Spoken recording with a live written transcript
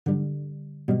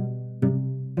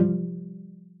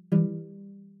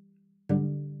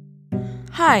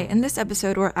Hi, in this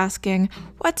episode, we're asking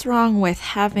what's wrong with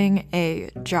having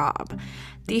a job?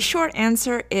 The short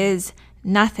answer is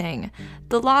nothing.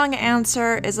 The long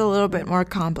answer is a little bit more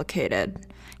complicated.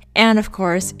 And of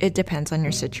course, it depends on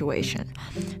your situation.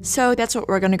 So that's what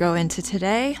we're going to go into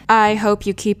today. I hope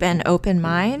you keep an open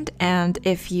mind, and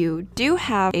if you do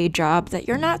have a job that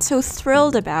you're not so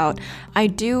thrilled about, I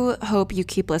do hope you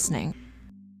keep listening.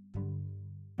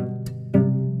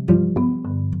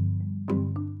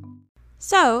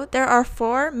 So, there are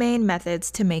four main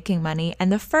methods to making money,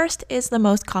 and the first is the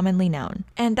most commonly known,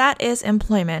 and that is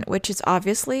employment, which is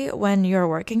obviously when you're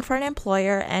working for an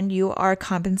employer and you are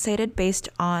compensated based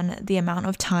on the amount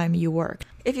of time you work.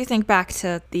 If you think back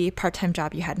to the part-time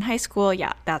job you had in high school,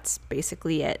 yeah, that's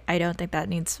basically it. I don't think that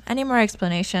needs any more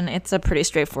explanation. It's a pretty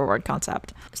straightforward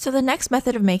concept. So the next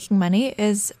method of making money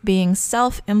is being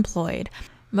self-employed.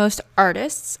 Most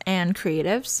artists and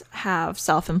creatives have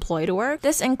self-employed work.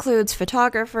 This includes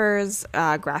photographers,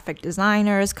 graphic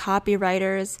designers,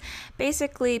 copywriters.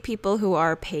 Basically, people who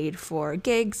are paid for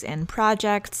gigs and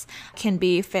projects can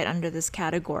be fit under this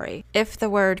category. If the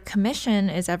word commission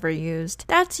is ever used,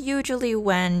 that's usually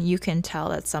when you can tell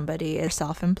that somebody is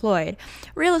self-employed.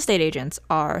 Real estate agents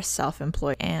are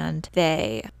self-employed, and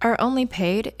they are only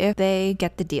paid if they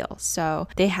get the deal. So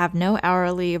they have no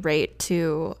hourly rate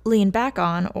to lean back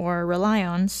on or rely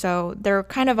on, so they're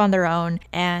kind of on their own,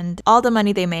 and all the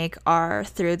money they make are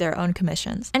through their own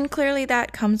commissions. And clearly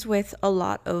that comes with a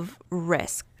lot of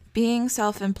risk. Being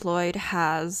self-employed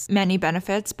has many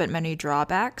benefits, but many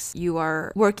drawbacks. You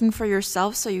are working for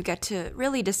yourself, so you get to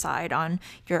really decide on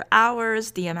your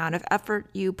hours, the amount of effort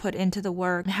you put into the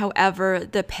work. However,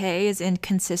 the pay is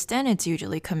inconsistent. It's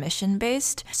usually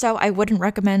commission-based, so I wouldn't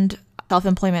recommend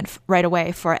self-employment right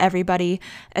away for everybody,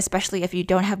 especially if you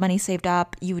don't have money saved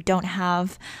up, you don't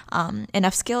have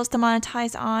enough skills to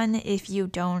monetize on, if you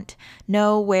don't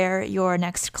know where your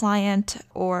next client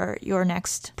or your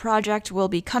next project will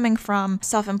be coming from.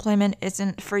 Self-employment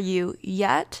isn't for you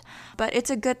yet, but it's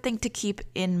a good thing to keep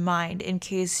in mind in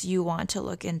case you want to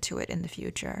look into it in the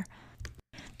future.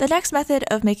 The next method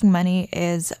of making money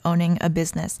is owning a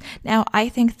business. Now, I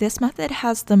think this method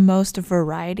has the most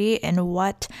variety in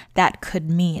what that could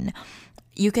mean.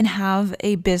 You can have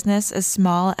a business as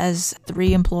small as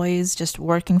 3 employees just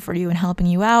working for you and helping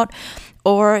you out,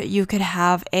 or you could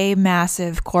have a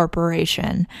massive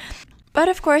corporation. But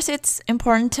of course, it's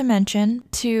important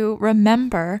to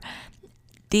remember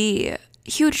the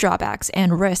huge drawbacks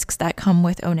and risks that come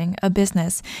with owning a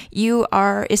business. You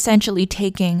are essentially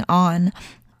taking on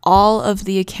all of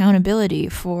the accountability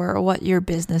for what your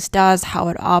business does, how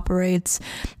it operates,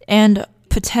 and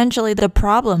potentially the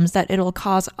problems that it'll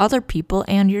cause other people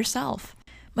and yourself.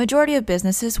 Majority of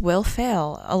businesses will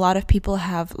fail. A lot of people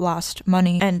have lost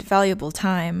money and valuable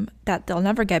time that they'll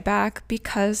never get back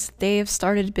because they've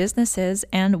started businesses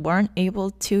and weren't able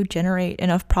to generate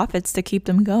enough profits to keep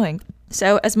them going.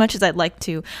 So as much as I'd like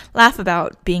to laugh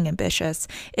about being ambitious,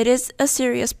 it is a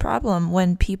serious problem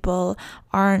when people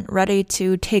aren't ready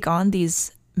to take on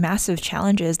these massive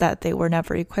challenges that they were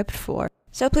never equipped for.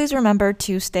 So please remember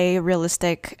to stay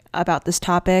realistic about this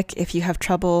topic. If you have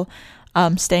trouble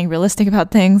staying realistic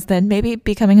about things, then maybe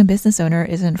becoming a business owner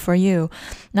isn't for you.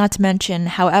 Not to mention,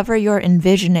 however you're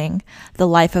envisioning the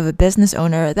life of a business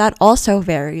owner, that also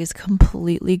varies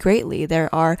completely greatly.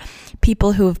 There are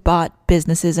people who have bought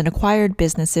businesses and acquired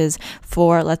businesses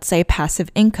for, let's say, passive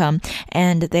income,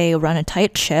 and they run a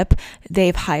tight ship.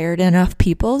 They've hired enough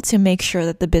people to make sure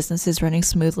that the business is running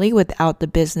smoothly without the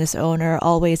business owner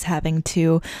always having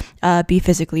to be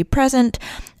physically present,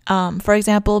 for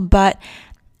example. But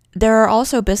there are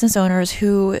also business owners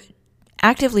who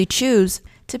actively choose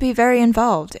to be very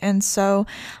involved. And so,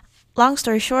 long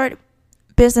story short,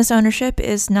 business ownership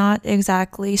is not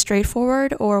exactly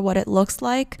straightforward or what it looks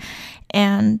like.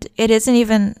 And it isn't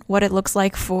even what it looks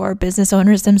like for business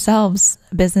owners themselves.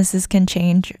 Businesses can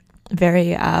change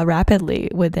very rapidly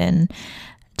within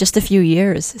just a few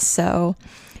years. So,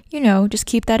 just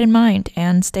keep that in mind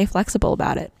and stay flexible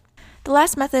about it. The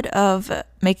last method of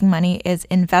making money is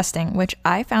investing, which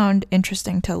I found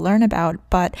interesting to learn about,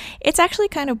 but it's actually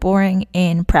kind of boring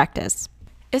in practice.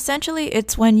 Essentially,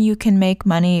 it's when you can make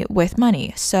money with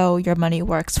money, so your money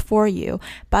works for you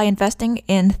by investing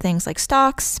in things like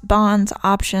stocks, bonds,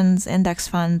 options, index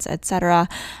funds, etc.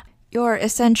 You're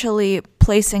essentially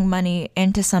placing money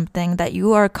into something that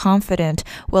you are confident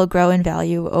will grow in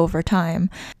value over time.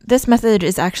 This method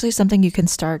is actually something you can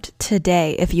start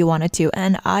today if you wanted to,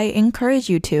 and I encourage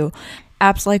you to.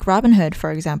 Apps like Robinhood,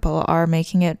 for example, are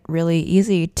making it really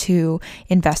easy to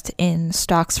invest in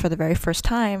stocks for the very first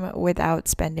time without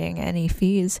spending any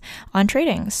fees on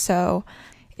trading. So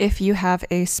if you have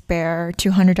a spare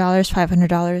 $200,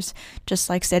 $500 just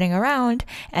like sitting around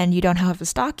and you don't have a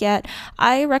stock yet,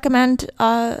 I recommend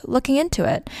looking into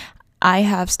it. I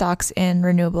have stocks in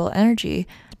renewable energy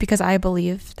because I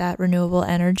believe that renewable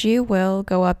energy will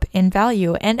go up in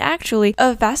value. And actually,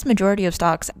 a vast majority of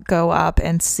stocks go up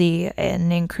and see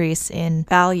an increase in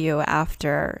value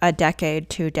after a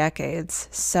decade, 2 decades.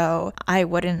 So I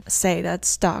wouldn't say that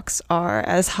stocks are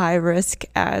as high risk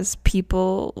as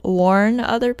people warn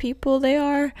other people they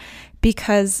are,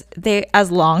 because they,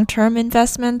 as long-term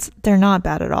investments, they're not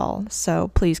bad at all. So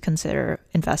please consider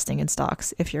investing in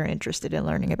stocks if you're interested in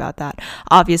learning about that.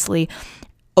 Obviously,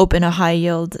 open a high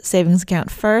yield savings account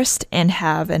first and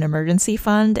have an emergency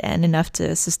fund and enough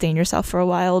to sustain yourself for a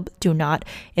while. Do not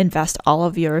invest all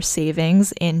of your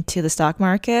savings into the stock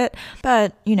market,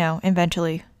 but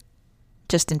eventually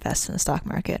just invest in the stock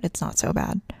market. It's not so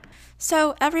bad.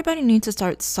 So everybody needs to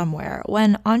start somewhere.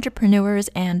 When entrepreneurs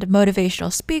and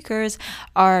motivational speakers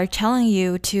are telling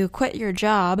you to quit your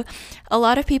job, a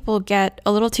lot of people get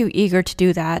a little too eager to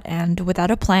do that, and without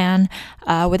a plan,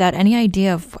 without any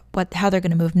idea of how they're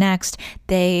going to move next,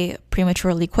 they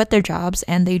prematurely quit their jobs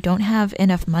and they don't have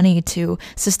enough money to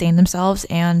sustain themselves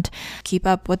and keep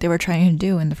up what they were trying to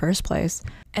do in the first place.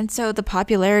 And so the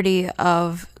popularity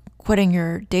of quitting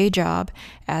your day job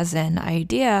as an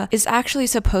idea is actually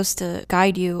supposed to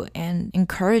guide you and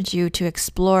encourage you to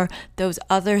explore those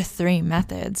other 3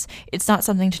 methods. It's not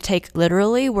something to take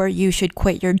literally where you should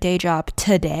quit your day job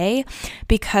today,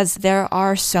 because there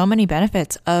are so many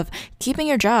benefits of keeping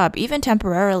your job, even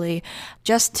temporarily,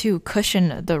 just to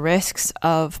cushion the risks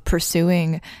of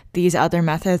pursuing these other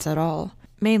methods at all.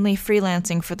 Mainly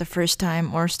freelancing for the first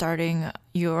time or starting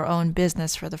your own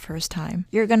business for the first time.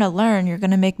 You're going to learn, you're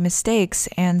going to make mistakes,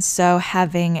 and so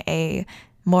having a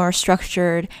more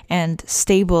structured and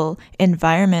stable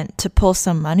environment to pull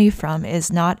some money from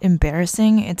is not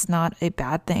embarrassing. It's not a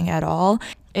bad thing at all.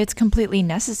 It's completely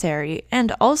necessary.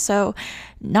 And also,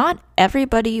 not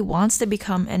everybody wants to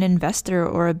become an investor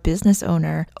or a business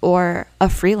owner or a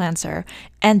freelancer,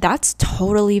 and that's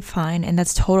totally fine and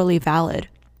that's totally valid.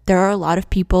 There are a lot of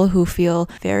people who feel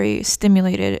very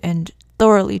stimulated and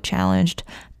thoroughly challenged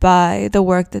by the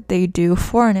work that they do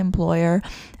for an employer.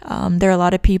 There are a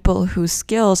lot of people whose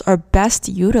skills are best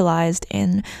utilized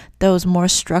in those more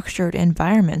structured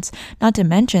environments. Not to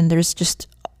mention, there's just,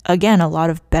 again, a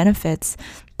lot of benefits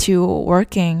to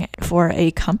working for a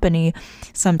company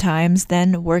sometimes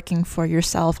than working for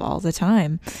yourself all the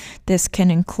time. This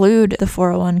can include the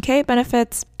 401k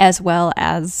benefits as well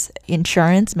as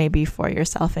insurance, maybe for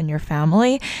yourself and your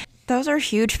family. Those are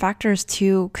huge factors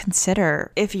to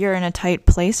consider if you're in a tight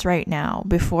place right now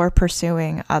before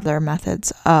pursuing other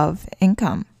methods of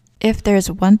income. If there's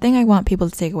one thing I want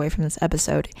people to take away from this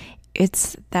episode,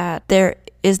 it's that there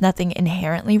is nothing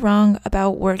inherently wrong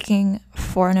about working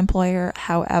for an employer.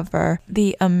 However,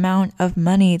 the amount of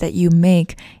money that you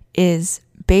make is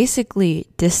basically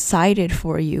decided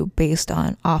for you based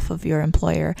off of your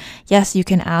employer. Yes, you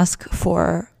can ask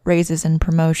for raises and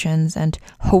promotions and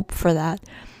hope for that.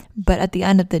 But at the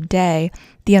end of the day,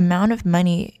 the amount of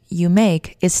money you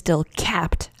make is still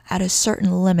capped at a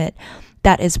certain limit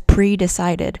that is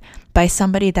pre-decided by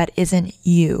somebody that isn't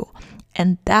you.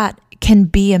 And that can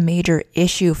be a major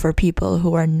issue for people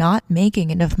who are not making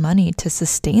enough money to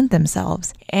sustain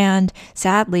themselves. And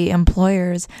sadly,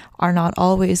 employers are not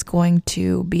always going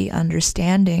to be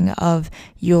understanding of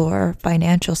your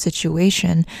financial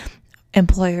situation.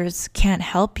 Employers can't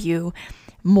help you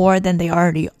more than they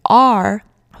already are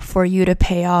for you to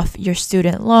pay off your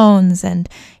student loans and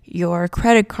your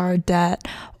credit card debt,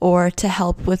 or to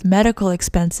help with medical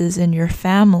expenses in your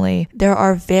family. There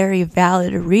are very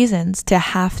valid reasons to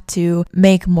have to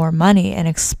make more money and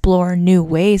explore new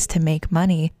ways to make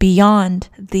money beyond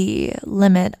the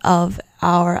limit of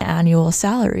our annual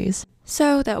salaries.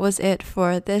 So that was it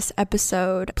for this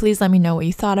episode. Please let me know what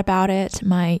you thought about it.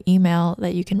 My email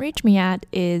that you can reach me at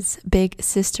is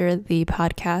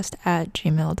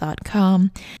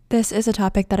bigsisterthepodcast@gmail.com. This is a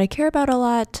topic that I care about a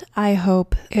lot. I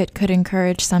hope it could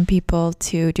encourage some people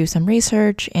to do some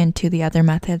research into the other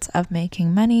methods of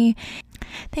making money.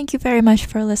 Thank you very much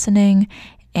for listening,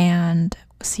 and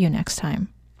see you next time.